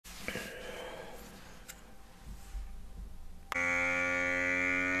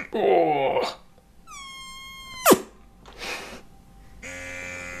Oh.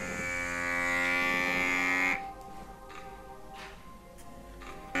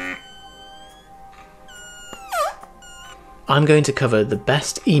 I'm going to cover the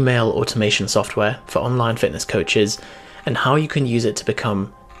best email automation software for online fitness coaches and how you can use it to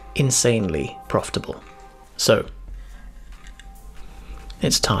become insanely profitable. So,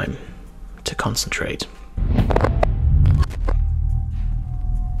 it's time to concentrate.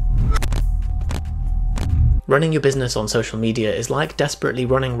 Running your business on social media is like desperately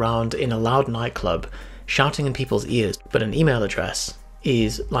running around in a loud nightclub, shouting in people's ears, but an email address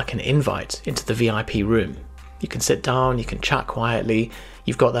is like an invite into the VIP room. You can sit down, you can chat quietly,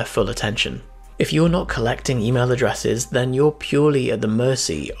 you've got their full attention. If you're not collecting email addresses, then you're purely at the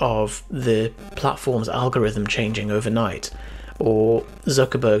mercy of the platform's algorithm changing overnight, or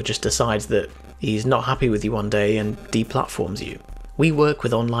Zuckerberg just decides that he's not happy with you one day and deplatforms you. We work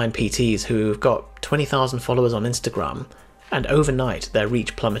with online PTs who've got 20,000 followers on Instagram, and overnight their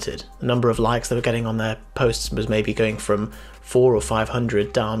reach plummeted. The number of likes they were getting on their posts was maybe going from 400 or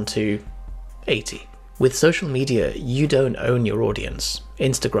 500 down to 80. With social media, you don't own your audience,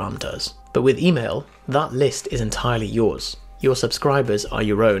 Instagram does. But with email, that list is entirely yours. Your subscribers are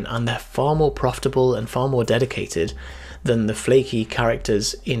your own, and they're far more profitable and far more dedicated than the flaky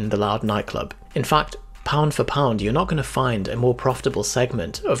characters in the loud nightclub. In fact, pound for pound, you're not going to find a more profitable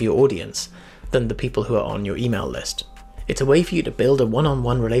segment of your audience than the people who are on your email list. It's a way for you to build a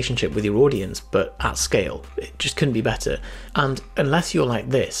one-on-one relationship with your audience, but at scale. It just couldn't be better. And unless you're like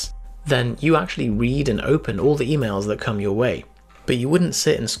this, then you actually read and open all the emails that come your way. But you wouldn't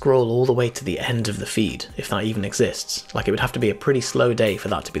sit and scroll all the way to the end of the feed, if that even exists. Like, it would have to be a pretty slow day for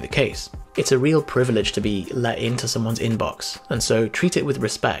that to be the case. It's a real privilege to be let into someone's inbox, and so treat it with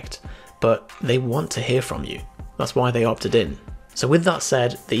respect, but they want to hear from you. That's why they opted in. So with that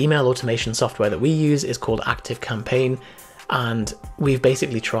said, the email automation software that we use is called ActiveCampaign, and we've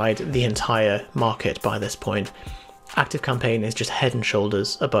basically tried the entire market by this point. ActiveCampaign is just head and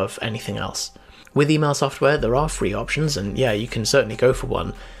shoulders above anything else. With email software, there are free options, and yeah, you can certainly go for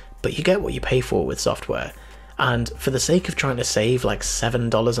one, but you get what you pay for with software. And for the sake of trying to save like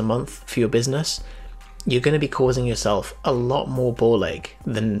 $7 a month for your business, you're going to be causing yourself a lot more ball ache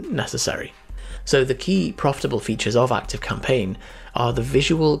than necessary. So the key profitable features of ActiveCampaign are the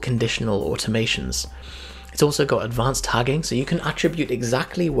visual conditional automations. It's also got advanced tagging, so you can attribute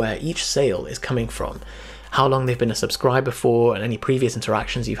exactly where each sale is coming from, how long they've been a subscriber for, and any previous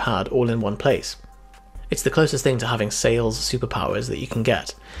interactions you've had all in one place. It's the closest thing to having sales superpowers that you can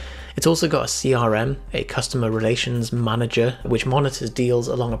get. It's also got a CRM, a customer relations manager, which monitors deals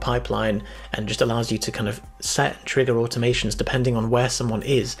along a pipeline and just allows you to kind of set and trigger automations depending on where someone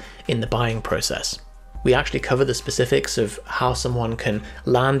is in the buying process. We actually cover the specifics of how someone can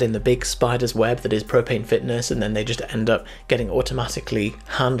land in the big spider's web that is Propane Fitness, and then they just end up getting automatically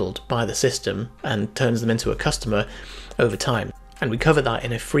handled by the system and turns them into a customer over time. And we cover that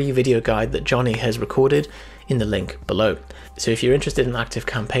in a free video guide that Johnny has recorded in the link below. So if you're interested in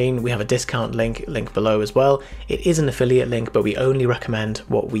ActiveCampaign, we have a discount link below as well. It is an affiliate link, but we only recommend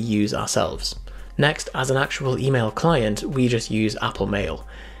what we use ourselves. Next, as an actual email client, we just use Apple Mail.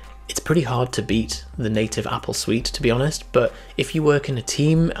 It's pretty hard to beat the native Apple suite, to be honest, but if you work in a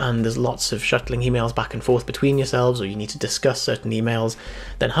team and there's lots of shuttling emails back and forth between yourselves, or you need to discuss certain emails,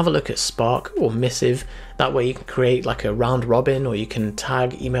 then have a look at Spark or Missive. That way you can create like a round robin, or you can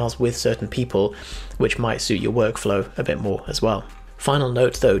tag emails with certain people, which might suit your workflow a bit more as well. Final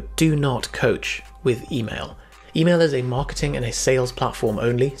note though, do not coach with email. Email is a marketing and a sales platform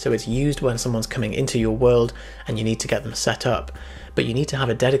only, so it's used when someone's coming into your world and you need to get them set up. But you need to have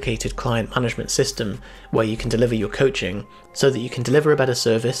a dedicated client management system where you can deliver your coaching so that you can deliver a better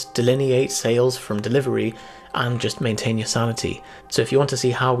service, delineate sales from delivery, and just maintain your sanity. So if you want to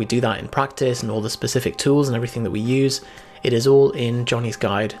see how we do that in practice and all the specific tools and everything that we use, it is all in Johnny's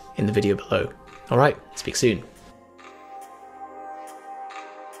guide in the video below. All right, speak soon.